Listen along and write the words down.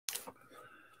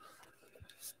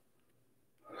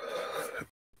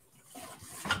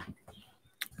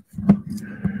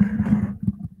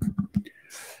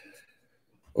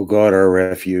O God, our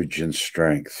refuge and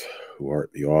strength, who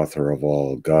art the author of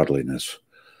all godliness,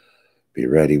 be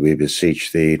ready, we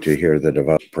beseech thee, to hear the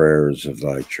devout prayers of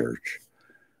thy church.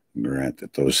 Grant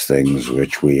that those things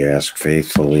which we ask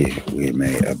faithfully we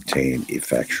may obtain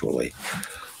effectually.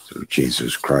 Through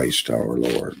Jesus Christ our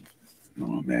Lord.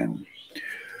 Amen.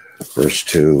 Verse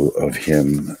 2 of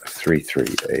hymn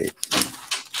 338.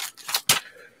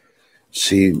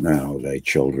 See now thy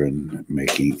children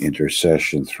making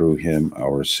intercession through him,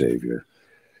 our Savior,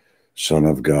 Son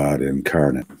of God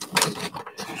incarnate,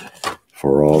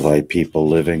 for all thy people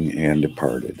living and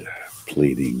departed,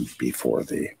 pleading before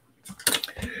thee.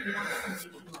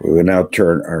 We will now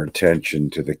turn our attention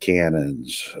to the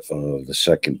canons of the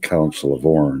Second Council of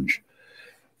Orange,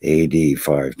 AD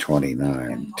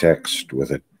 529, text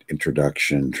with an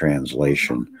introduction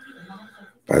translation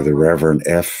by the Reverend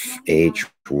F. H.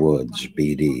 Woods,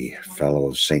 B.D., Fellow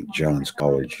of St. John's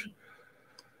College.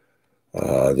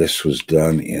 This was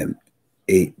done in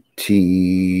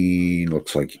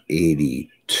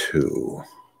 82.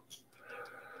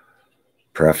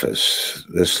 Preface.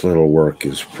 This little work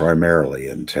is primarily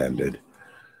intended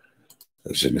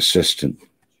as an assistant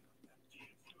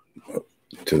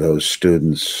to those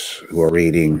students who are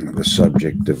reading the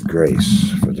subject of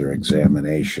grace for their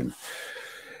examination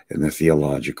in the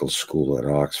Theological School at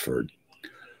Oxford.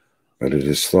 But it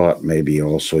is thought may be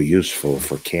also useful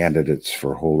for candidates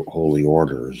for holy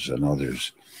orders and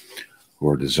others who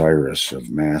are desirous of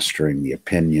mastering the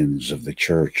opinions of the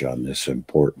Church on this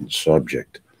important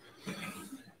subject.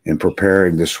 In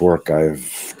preparing this work, I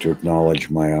have to acknowledge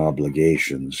my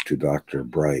obligations to Dr.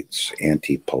 Bright's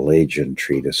anti-Pelagian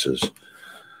treatises,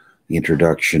 the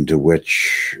introduction to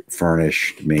which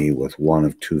furnished me with one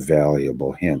of two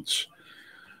valuable hints.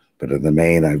 But in the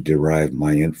main, I've derived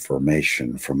my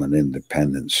information from an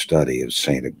independent study of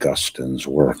St. Augustine's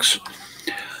works.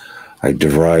 I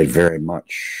derived very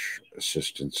much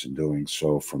assistance in doing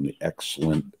so from the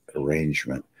excellent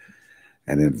arrangement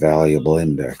and invaluable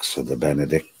index of the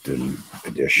Benedictine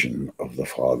edition of the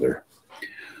Father.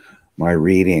 My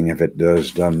reading, if it has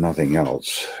done nothing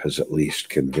else, has at least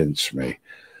convinced me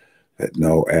that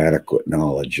no adequate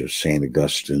knowledge of St.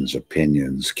 Augustine's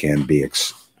opinions can be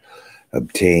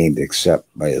obtained except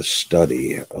by a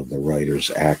study of the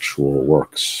writer's actual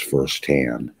works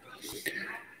firsthand.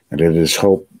 And it is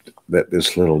hoped that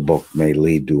this little book may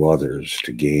lead to others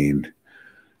to gain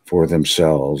for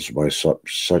themselves by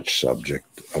such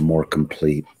subject a more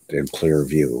complete and clear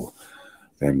view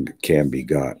than can be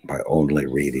got by only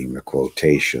reading the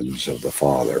quotations of the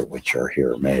Father which are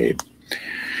here made.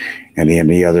 And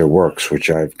any other works which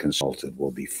I've consulted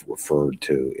will be referred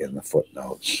to in the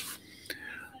footnotes.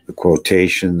 The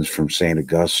quotations from St.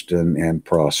 Augustine and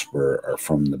Prosper are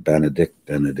from the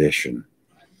Benedictine edition,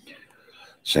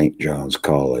 St. John's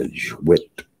College,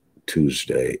 Whit,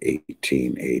 Tuesday,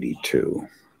 1882.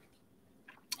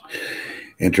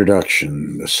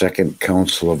 Introduction. The Second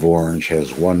Council of Orange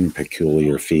has one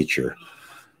peculiar feature,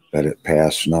 that it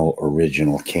passed no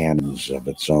original canons of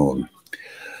its own.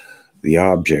 The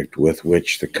object with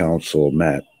which the council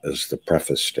met, as the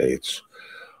preface states,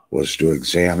 was to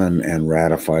examine and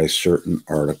ratify certain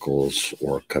articles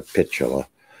or capitula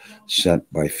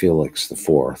sent by Felix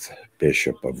IV,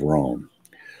 Bishop of Rome.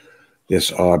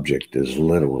 This object is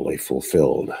literally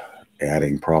fulfilled,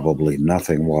 adding probably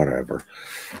nothing whatever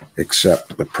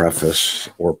except the preface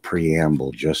or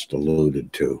preamble just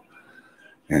alluded to,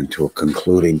 and to a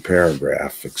concluding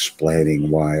paragraph explaining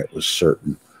why it was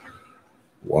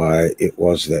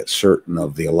that certain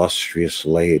of the illustrious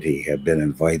laity had been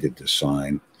invited to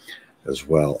sign, as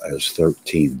well as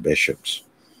 13 bishops.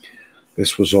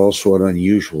 This was also an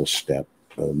unusual step,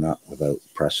 though not without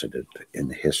precedent in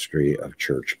the history of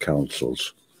church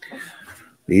councils.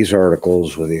 These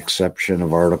articles, with the exception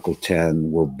of Article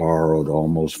 10, were borrowed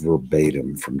almost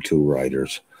verbatim from two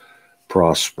writers,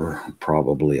 Prosper,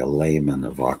 probably a layman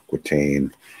of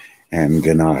Aquitaine, and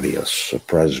Gennadius, a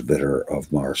presbyter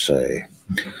of Marseille.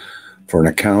 For an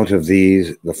account of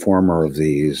these, the former of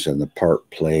these, and the part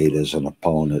played as an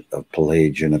opponent of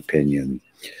Pelagian opinion,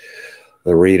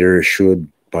 the reader should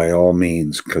by all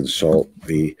means consult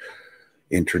the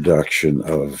introduction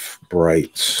of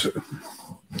Bright's,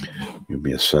 give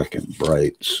me a second,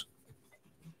 Bright's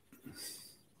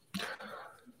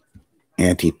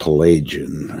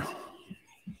anti-Pelagian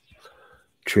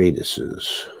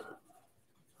treatises.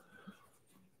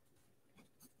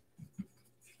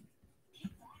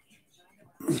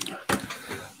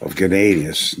 Of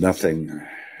Gennadius, nothing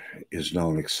is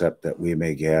known except that we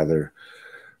may gather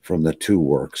from the two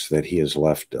works that he has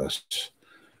left us,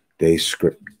 De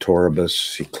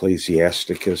Scriptoribus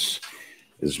Ecclesiasticus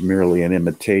is merely an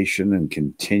imitation and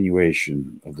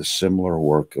continuation of the similar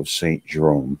work of St.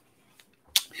 Jerome.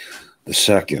 The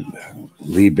second,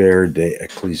 Liber de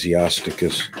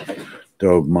Ecclesiasticus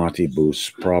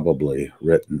Dogmatibus, probably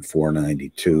written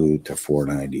 492 to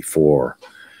 494,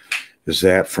 is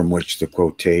that from which the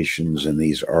quotations in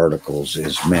these articles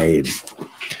is made.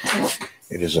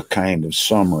 It is a kind of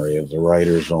summary of the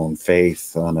writer's own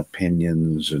faith on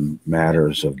opinions and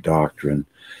matters of doctrine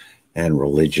and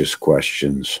religious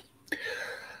questions.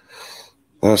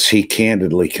 Thus, he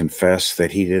candidly confessed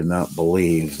that he did not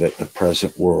believe that the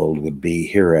present world would be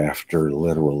hereafter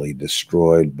literally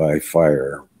destroyed by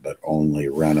fire, but only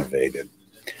renovated.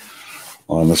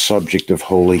 On the subject of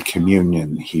Holy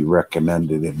Communion, he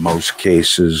recommended in most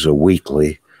cases a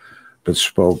weekly, but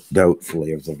spoke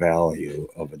doubtfully of the value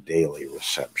of a daily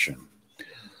reception.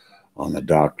 On the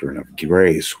doctrine of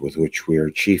grace, with which we are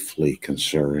chiefly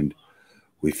concerned,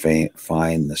 we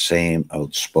find the same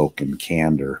outspoken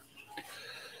candor.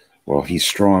 While he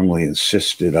strongly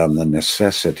insisted on the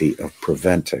necessity of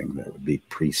preventing, that would be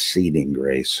preceding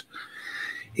grace,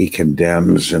 he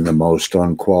condemns in the most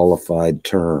unqualified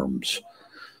terms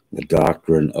the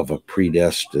doctrine of a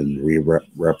predestined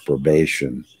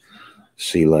reprobation.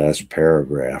 See last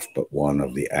paragraph, but one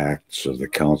of the Acts of the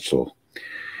Council.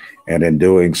 And in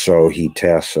doing so, he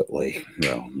tacitly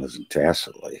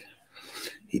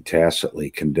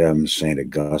condemns St.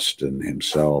 Augustine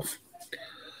himself.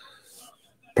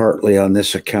 Partly on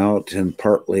this account and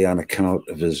partly on account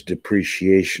of his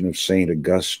depreciation of St.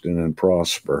 Augustine and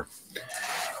Prosper,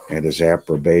 and his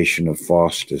approbation of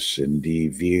Faustus in De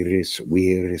Viris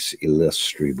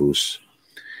Illustribus,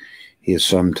 he is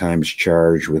sometimes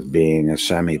charged with being a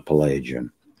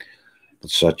semi-Pelagian, but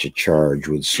such a charge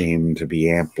would seem to be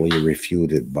amply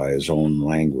refuted by his own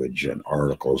language in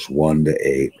Articles 1 to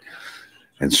 8,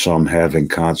 and some have in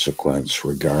consequence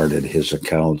regarded his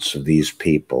accounts of these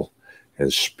people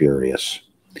as spurious.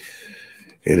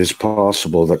 It is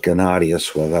possible that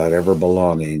Gennadius, without ever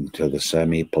belonging to the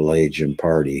semi-Pelagian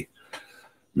party,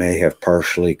 may have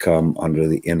partially come under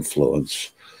the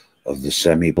influence of the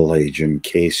semi-Pelagian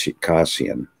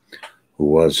Cassian, who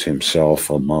was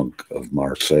himself a monk of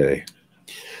Marseille.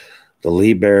 The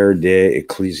Liber de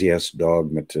Ecclesias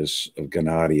Dogmatis of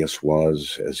Gennadius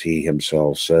was, as he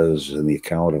himself says in the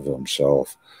account of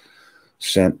himself,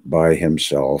 sent by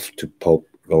himself to Pope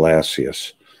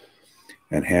Gelasius,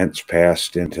 and hence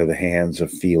passed into the hands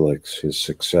of Felix, his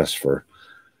successor,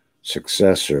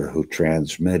 who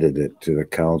transmitted it to the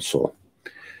council.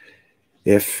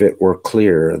 If it were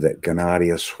clear that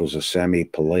Gennadius was a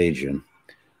semi-Pelagian,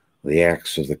 the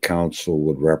acts of the council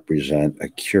would represent a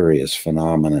curious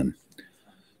phenomenon.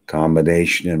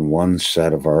 Combination in one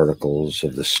set of articles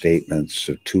of the statements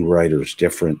of two writers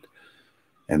different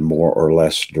and more or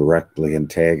less directly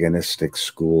antagonistic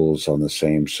schools on the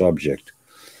same subject,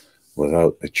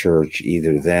 without the church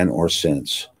either then or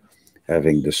since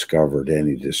having discovered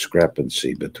any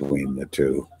discrepancy between the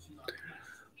two.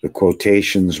 The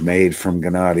quotations made from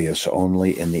Gennadius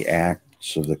only in the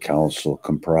Acts of the Council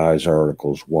comprise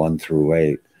Articles 1 through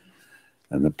 8,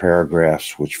 and the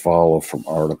paragraphs which follow from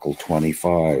Article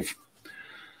 25.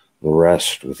 The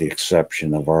rest, with the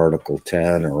exception of Article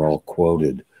 10, are all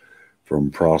quoted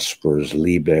from Prosper's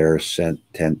Liber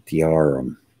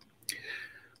Sententiarum.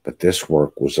 But this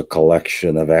work was a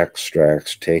collection of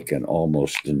extracts taken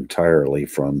almost entirely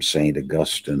from St.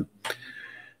 Augustine,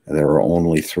 and there are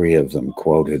only 3 of them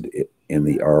quoted in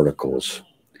the articles.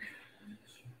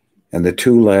 And the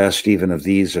 2 last even of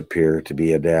these appear to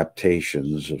be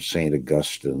adaptations of St.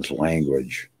 Augustine's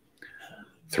language.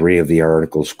 3 of the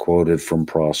articles quoted from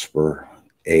Prosper,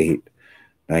 8,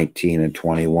 19, and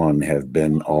 21, have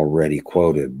been already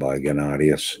quoted by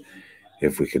Gennadius.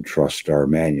 If we could trust our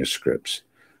manuscripts,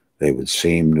 they would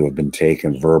seem to have been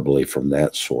taken verbally from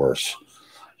that source,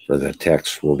 for the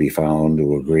text will be found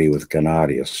to agree with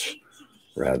Gennadius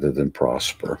rather than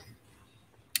Prosper.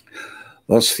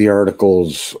 Thus, the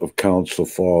Articles of Council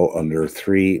fall under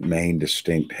 3 main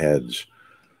distinct heads.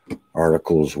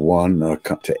 Articles 1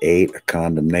 to 8, a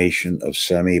condemnation of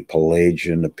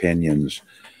semi-Pelagian opinions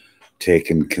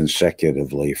taken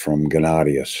consecutively from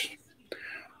Gennadius.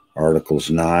 Articles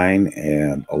 9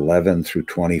 and 11 through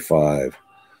 25,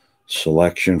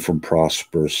 selection from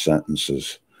Prosper's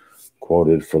sentences,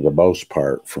 quoted for the most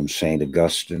part from St.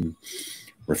 Augustine,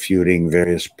 refuting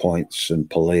various points in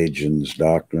Pelagian's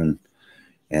doctrine,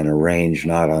 and arranged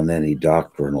not on any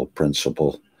doctrinal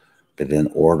principle, but in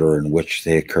order in which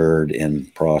they occurred in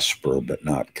Prosper, but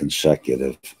not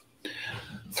consecutive.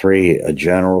 3, a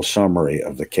general summary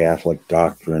of the Catholic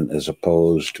doctrine as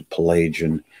opposed to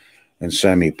Pelagian and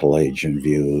semi-Pelagian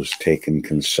views taken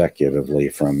consecutively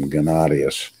from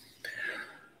Gennadius.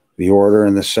 The order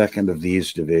in the second of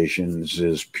these divisions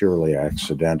is purely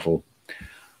accidental.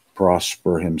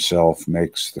 Prosper himself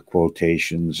makes the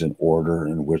quotations in order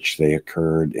in which they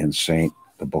occurred in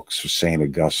the books of St.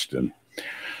 Augustine.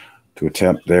 To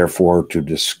attempt, therefore, to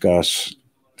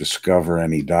discover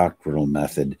any doctrinal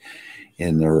method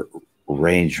in their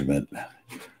arrangement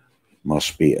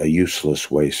must be a useless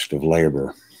waste of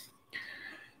labor.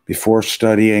 Before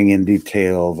studying in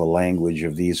detail the language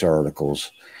of these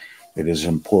articles, it is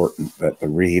important that the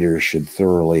reader should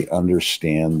thoroughly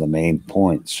understand the main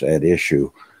points at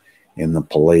issue in the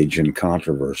Pelagian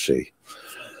controversy.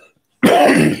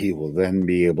 He will then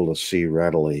be able to see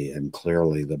readily and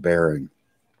clearly the bearing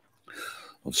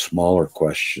of smaller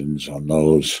questions on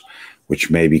those which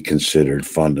may be considered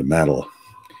fundamental.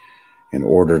 In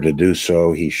order to do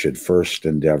so, he should first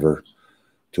endeavor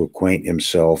to acquaint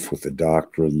himself with the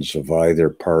doctrines of either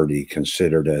party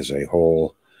considered as a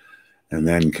whole, and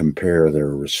then compare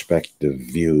their respective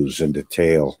views in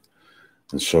detail,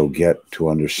 and so get to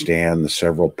understand the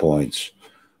several points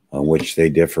on which they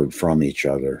differed from each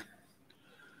other.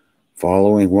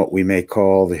 Following what we may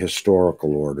call the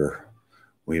historical order,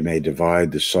 we may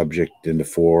divide the subject into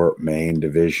four main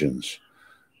divisions: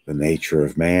 the nature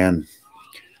of man,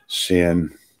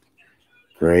 sin,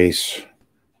 grace,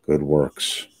 good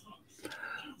works.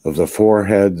 Of the four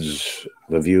heads,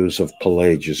 the views of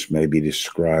Pelagius may be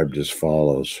described as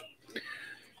follows.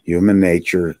 Human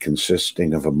nature,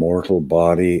 consisting of a mortal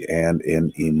body and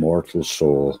an immortal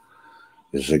soul,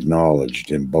 is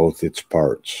acknowledged in both its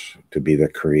parts to be the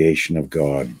creation of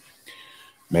God,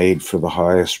 made for the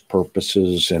highest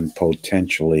purposes and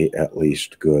potentially at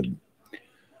least good.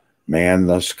 Man,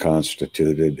 thus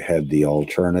constituted, had the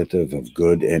alternative of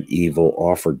good and evil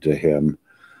offered to him,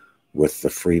 with the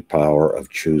free power of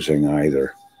choosing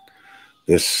either.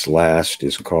 This last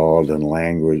is called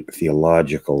in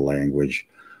theological language,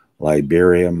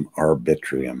 liberum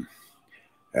arbitrium.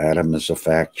 Adam, as a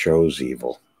fact, chose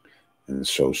evil, and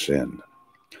so sinned.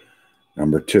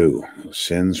 Number two,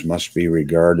 sins must be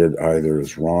regarded either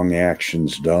as wrong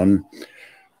actions done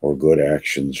or good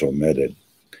actions omitted.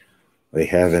 They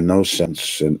have in no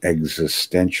sense an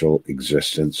existential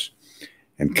existence,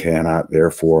 and cannot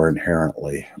therefore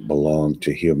inherently belong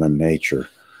to human nature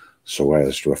so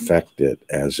as to affect it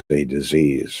as a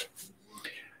disease.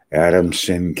 Adam's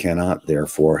sin cannot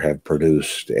therefore have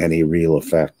produced any real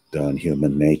effect on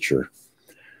human nature.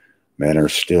 Men are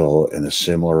still in a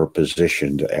similar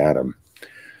position to Adam,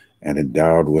 and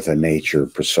endowed with a nature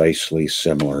precisely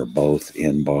similar both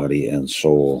in body and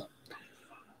soul.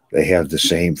 They have the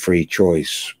same free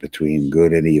choice between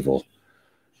good and evil,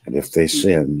 and if they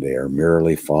sin, they are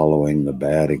merely following the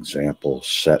bad example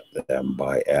set them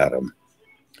by Adam.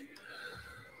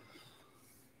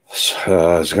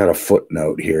 It's got a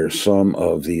footnote here. Some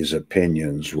of these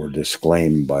opinions were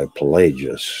disclaimed by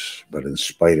Pelagius, but in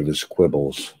spite of his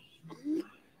quibbles,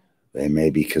 they may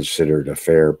be considered a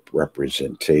fair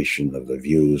representation of the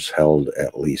views held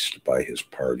at least by his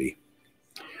party.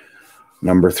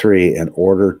 Number three, in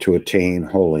order to attain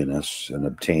holiness and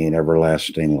obtain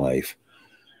everlasting life,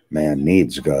 man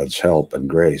needs God's help and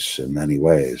grace in many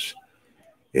ways.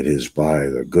 It is by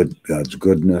God's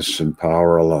goodness and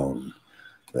power alone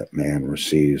that man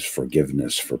receives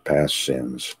forgiveness for past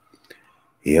sins.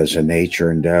 He has a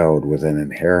nature endowed with an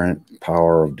inherent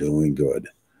power of doing good,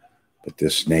 but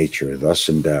this nature, thus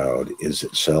endowed, is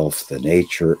itself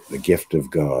the gift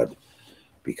of God,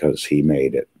 because he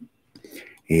made it.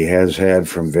 He has had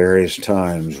from various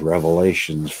times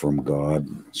revelations from God,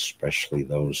 especially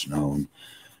those known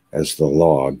as the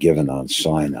law given on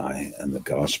Sinai and the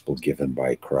gospel given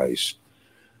by Christ.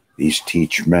 These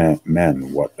teach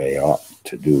men what they ought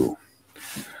to do.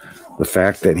 The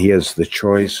fact that he has the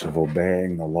choice of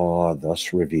obeying the law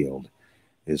thus revealed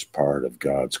is part of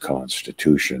God's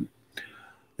constitution.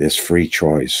 This free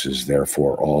choice is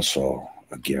therefore also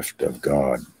a gift of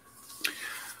God.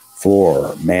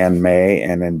 4, man may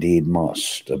and indeed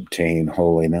must obtain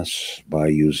holiness by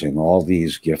using all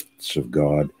these gifts of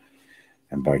God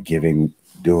and by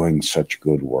doing such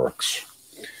good works.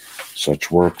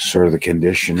 Such works are the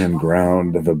condition and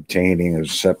ground of obtaining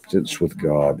acceptance with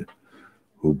God,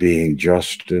 who, being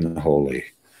just and holy,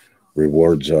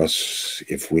 rewards us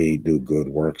if we do good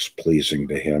works pleasing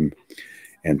to him,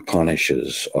 and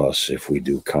punishes us if we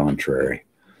do contrary.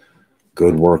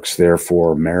 Good works,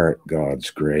 therefore, merit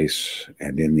God's grace,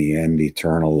 and in the end,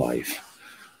 eternal life.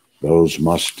 Those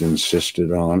must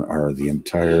insisted on are the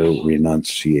entire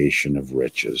renunciation of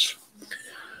riches.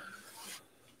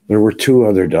 There were two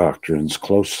other doctrines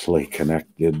closely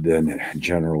connected and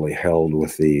generally held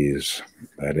with these: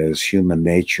 that as human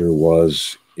nature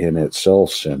was in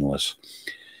itself sinless,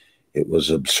 it was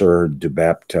absurd to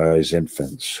baptize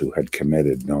infants who had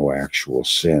committed no actual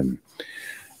sin,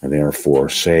 and therefore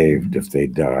saved if they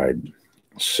died.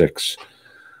 6,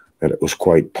 that it was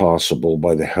quite possible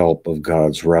by the help of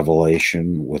God's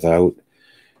revelation without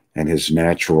and his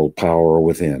natural power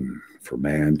within for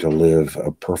man to live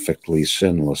a perfectly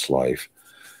sinless life,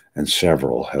 and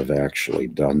several have actually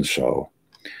done so.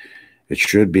 It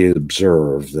should be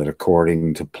observed that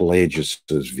according to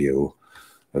Pelagius's view,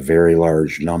 a very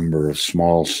large number of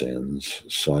small sins,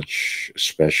 such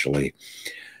especially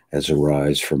as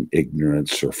arise from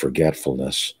ignorance or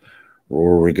forgetfulness,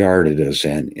 were regarded as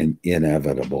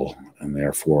inevitable and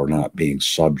therefore not being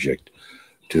subject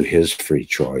to his free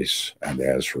choice, and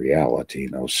as reality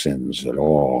no sins at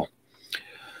all.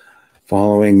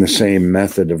 Following the same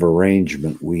method of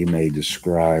arrangement, we may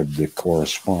describe the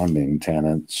corresponding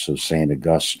tenets of St.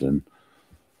 Augustine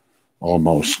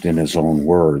almost in his own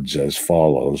words as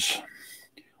follows.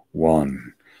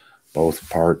 1. Both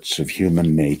parts of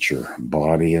human nature,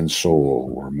 body and soul,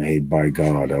 were made by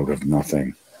God out of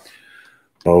nothing.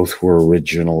 Both were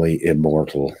originally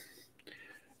immortal.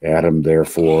 Adam,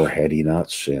 therefore, had he not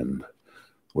sinned,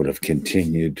 would have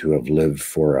continued to have lived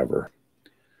forever.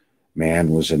 Man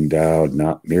was endowed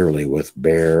not merely with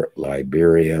bare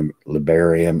liberium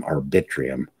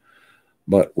arbitrium,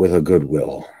 but with a good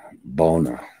will,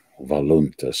 bona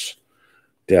voluntas,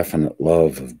 definite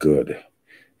love of good,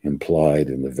 implied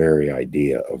in the very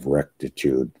idea of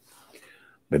rectitude.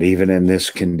 But even in this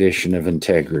condition of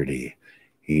integrity,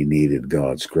 he needed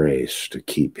God's grace to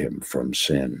keep him from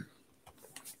sin.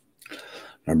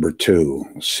 Number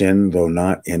 2, sin, though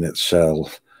not in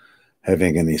itself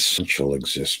having an essential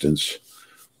existence,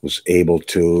 was able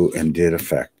to and did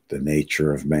affect the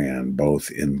nature of man,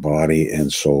 both in body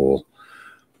and soul,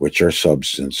 which are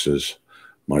substances,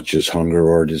 much as hunger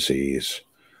or disease,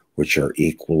 which are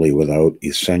equally without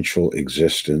essential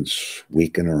existence,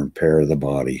 weaken or impair the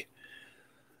body.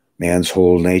 Man's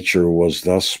whole nature was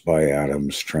thus by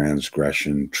Adam's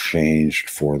transgression changed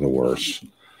for the worse.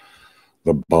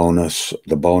 The bona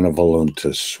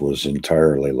voluntas was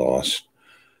entirely lost,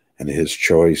 and his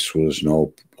choice was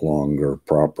no longer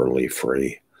properly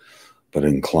free, but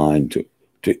inclined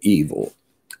to evil.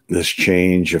 This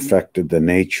change affected the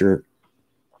nature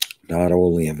not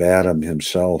only of Adam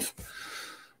himself,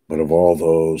 but of all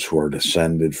those who are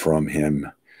descended from him,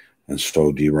 and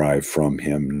so derive from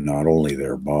him not only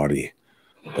their body,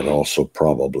 but also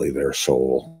probably their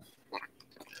soul.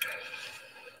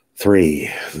 3,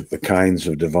 the kinds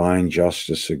of divine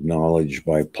justice acknowledged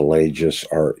by Pelagius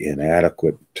are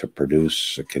inadequate to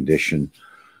produce a condition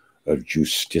of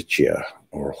justitia,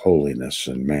 or holiness,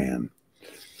 in man.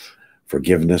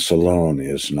 Forgiveness alone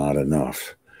is not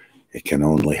enough. It can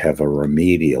only have a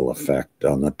remedial effect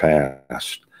on the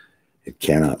past. It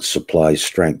cannot supply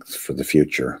strength for the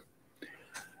future.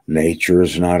 Nature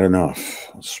is not enough,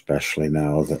 especially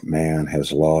now that man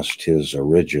has lost his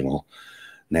original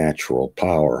natural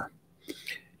power.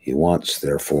 He wants,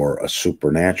 therefore, a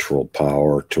supernatural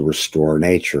power to restore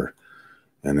nature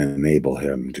and enable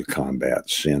him to combat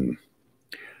sin.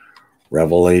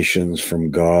 Revelations from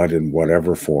God in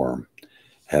whatever form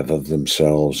have of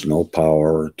themselves no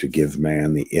power to give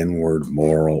man the inward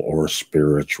moral or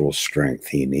spiritual strength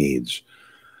he needs.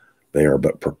 They are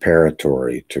but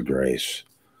preparatory to grace.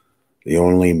 The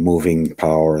only moving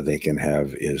power they can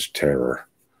have is terror.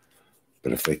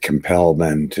 But if they compel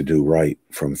men to do right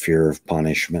from fear of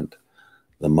punishment,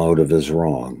 the motive is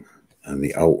wrong, and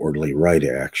the outwardly right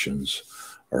actions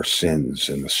are sins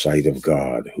in the sight of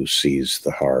God, who sees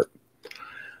the heart.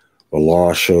 The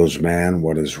law shows man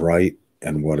what is right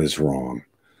and what is wrong,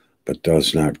 but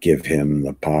does not give him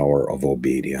the power of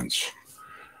obedience.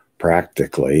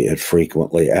 Practically, it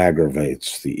frequently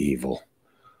aggravates the evil.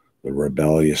 The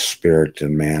rebellious spirit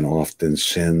in man often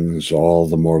sins all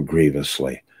the more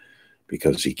grievously,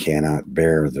 because he cannot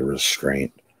bear the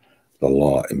restraint the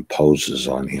law imposes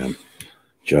on him,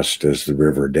 just as the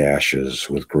river dashes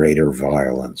with greater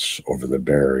violence over the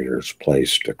barriers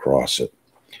placed across it.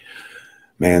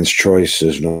 Man's choice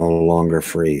is no longer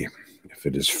free. If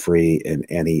it is free in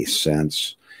any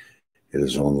sense, it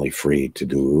is only free to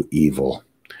do evil,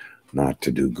 not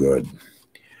to do good.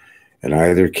 In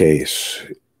either case,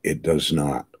 it does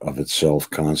not of itself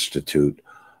constitute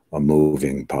a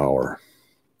moving power.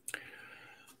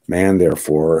 Man,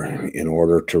 therefore, in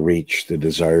order to reach the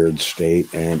desired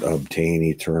state and obtain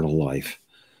eternal life,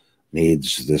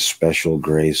 needs the special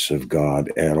grace of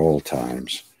God at all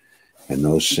times, and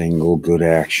no single good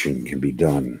action can be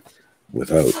done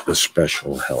without the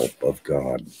special help of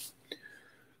God.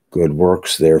 Good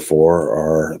works, therefore,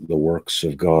 are the works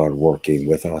of God working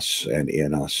with us and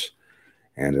in us,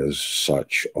 and as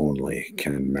such only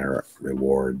can merit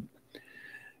reward.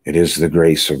 It is the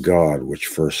grace of God which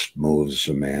first moves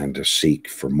a man to seek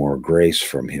for more grace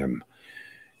from him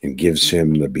and gives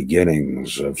him the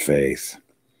beginnings of faith.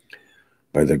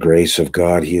 By the grace of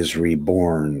God, he is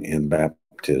reborn in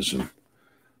baptism.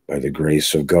 By the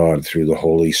grace of God, through the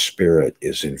Holy Spirit,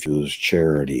 is infused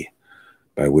charity,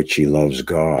 by which he loves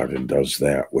God and does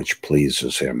that which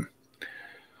pleases him.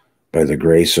 By the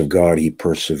grace of God, he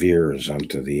perseveres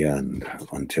unto the end,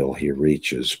 until he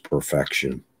reaches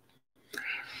perfection.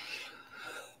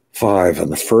 5.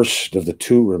 And the first of the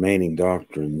two remaining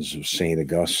doctrines of St.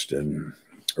 Augustine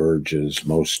urges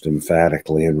most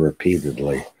emphatically and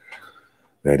repeatedly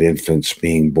that infants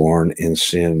being born in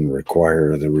sin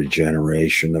require the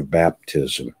regeneration of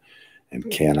baptism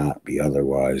and cannot be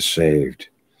otherwise saved.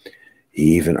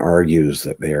 He even argues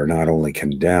that they are not only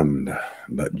condemned,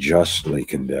 but justly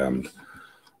condemned,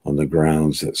 on the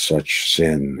grounds that such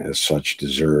sin as such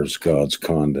deserves God's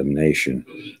condemnation.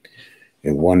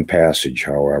 In one passage,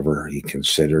 however, he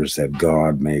considers that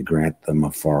God may grant them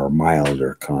a far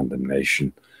milder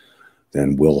condemnation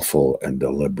than willful and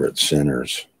deliberate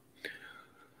sinners.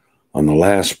 On the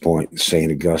last point,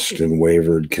 St. Augustine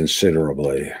wavered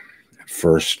considerably. At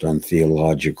first, on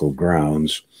theological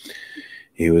grounds,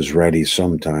 he was ready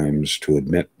sometimes to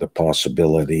admit the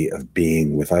possibility of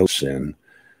being without sin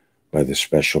by the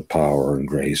special power and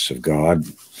grace of God,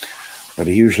 but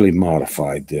he usually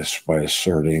modified this by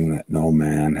asserting that no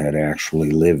man had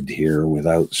actually lived here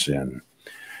without sin,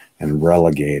 and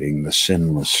relegating the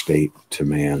sinless state to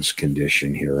man's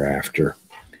condition hereafter.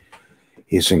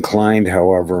 He is inclined,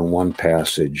 however, in one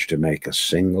passage to make a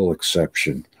single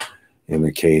exception in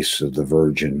the case of the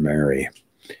Virgin Mary.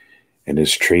 In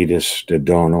his treatise De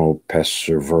Dono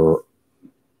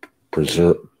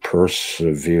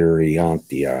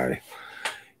Perseveriantiae,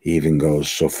 he even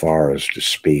goes so far as to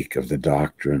speak of the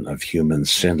doctrine of human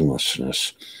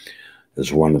sinlessness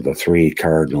as one of the three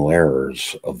cardinal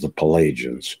errors of the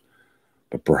Pelagians,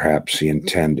 but perhaps he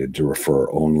intended to refer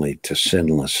only to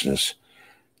sinlessness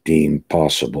deemed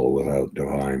possible without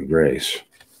divine grace.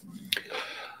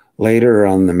 Later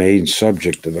on, the main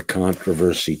subject of the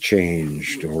controversy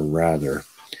changed, or rather,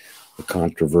 the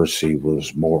controversy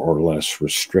was more or less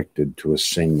restricted to a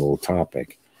single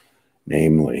topic,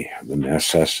 namely the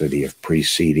necessity of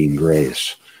preceding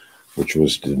grace, which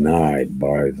was denied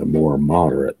by the more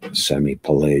moderate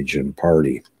semi-Pelagian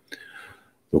party.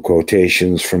 The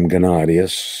quotations from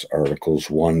Gennadius, Articles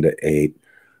 1 to 8,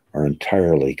 are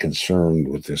entirely concerned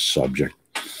with this subject.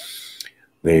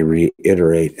 They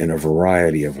reiterate in a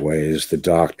variety of ways the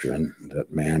doctrine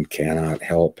that man cannot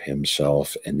help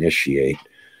himself initiate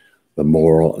the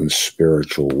moral and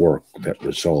spiritual work that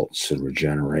results in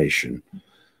regeneration,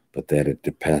 but that it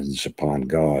depends upon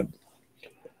God.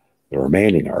 The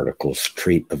remaining articles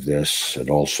treat of this and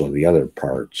also the other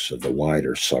parts of the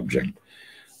wider subject,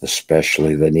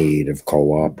 especially the need of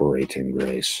cooperating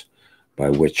grace, by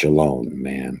which alone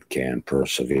man can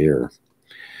persevere.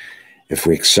 If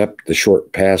we accept the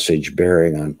short passage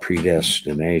bearing on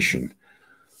predestination,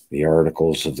 the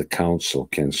articles of the Council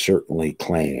can certainly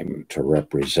claim to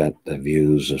represent the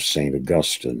views of St.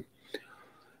 Augustine.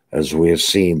 As we have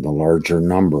seen, the larger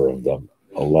number of them,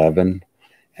 11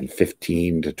 and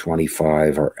 15 to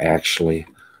 25, are actually,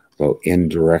 though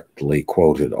indirectly,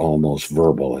 quoted almost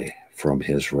verbally from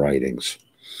his writings.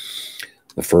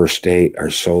 The first 8 are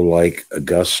so like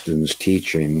Augustine's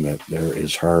teaching that there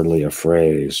is hardly a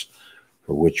phrase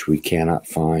for which we cannot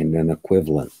find an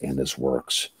equivalent in his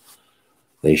works.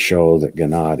 They show that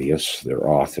Gennadius, their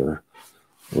author,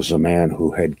 was a man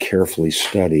who had carefully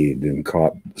studied and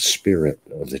caught the spirit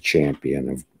of the champion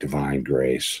of divine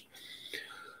grace.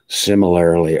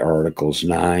 Similarly, Articles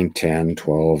 9, 10,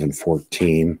 12, and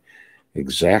 14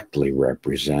 exactly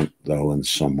represent, though in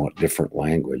somewhat different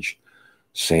language,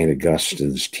 St.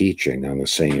 Augustine's teaching on the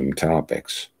same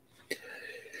topics.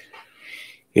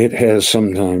 It has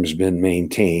sometimes been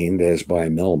maintained, as by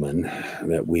Millman,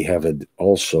 that we have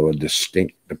also a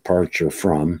distinct departure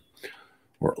from,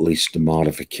 or at least a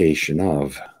modification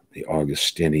of, the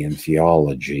Augustinian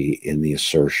theology in the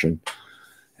assertion,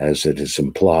 as it is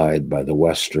implied by the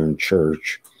Western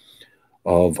Church,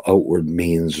 of outward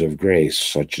means of grace,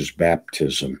 such as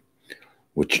baptism,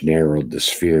 which narrowed the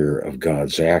sphere of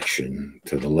God's action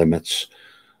to the limits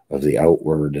of the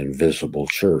outward and visible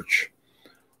church.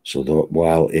 So that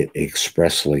while it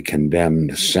expressly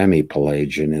condemned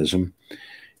semi-Pelagianism,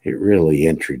 It really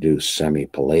introduced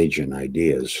semi-Pelagian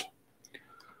ideas.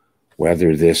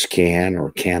 Whether this can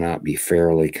or cannot be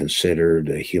fairly considered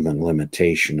a human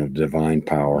limitation of divine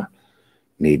power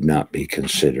need not be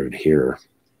considered here.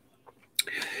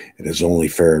 It is only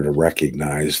fair to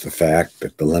recognize the fact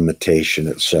that the limitation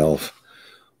itself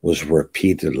was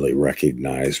repeatedly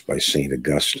recognized by St.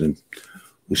 Augustine,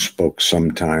 who spoke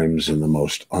sometimes in the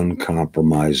most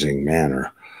uncompromising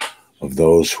manner of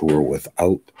those who were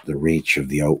without the reach of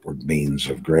the outward means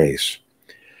of grace.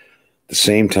 At the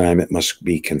same time, it must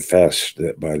be confessed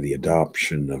that by the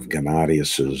adoption of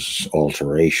Gennadius's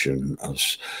alteration of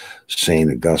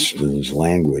St. Augustine's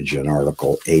language in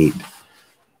Article 8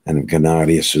 and of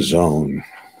Gennadius's own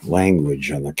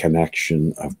language on the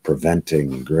connection of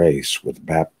preventing grace with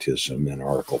baptism in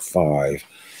Article 5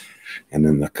 and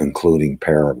in the concluding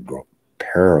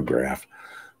paragraph,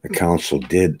 the Council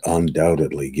did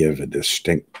undoubtedly give a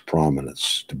distinct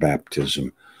prominence to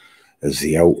baptism as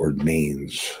the outward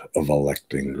means of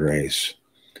electing grace.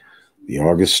 The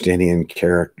Augustinian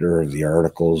character of the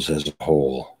Articles as a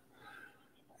whole,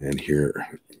 and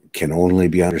here, can only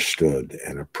be understood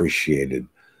and appreciated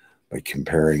by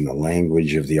comparing the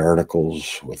language of the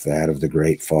Articles with that of the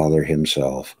Great Father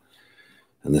himself,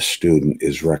 and the student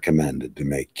is recommended to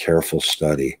make careful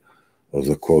study of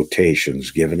the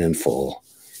quotations given in full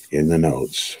in the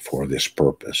notes for this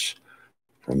purpose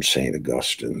from St.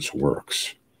 Augustine's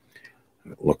works.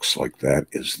 It looks like that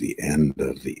is the end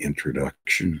of the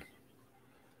introduction.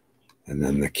 And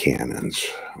then the canons.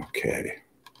 Okay.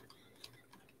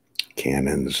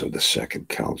 Canons of the Second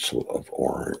Council of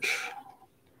Orange.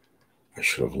 I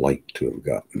should have liked to have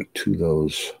gotten to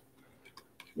those.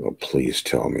 Well, please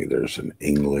tell me there's an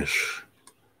English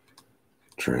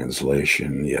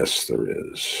translation. Yes, there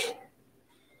is.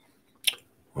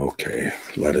 Okay,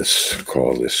 let us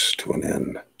call this to an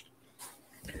end.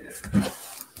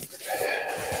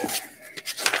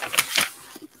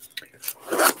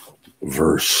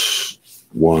 Verse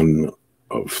 1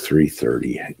 of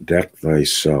 330. Deck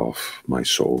thyself, my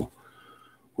soul,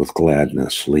 with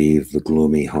gladness. Leave the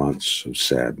gloomy haunts of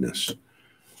sadness.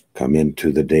 Come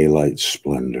into the daylight's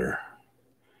splendor.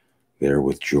 There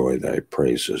with joy thy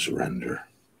praises render.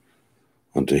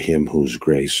 Unto him whose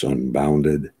grace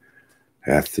unbounded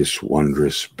hath this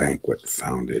wondrous banquet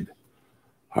founded.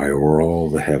 High o'er all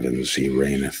the heavens he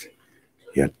reigneth,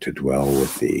 yet to dwell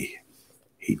with thee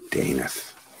he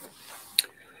deigneth.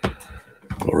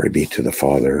 Glory be to the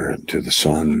Father, and to the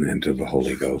Son, and to the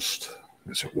Holy Ghost,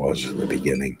 as it was in the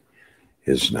beginning,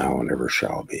 is now, and ever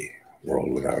shall be,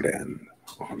 world without end.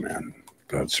 Amen.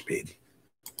 Godspeed.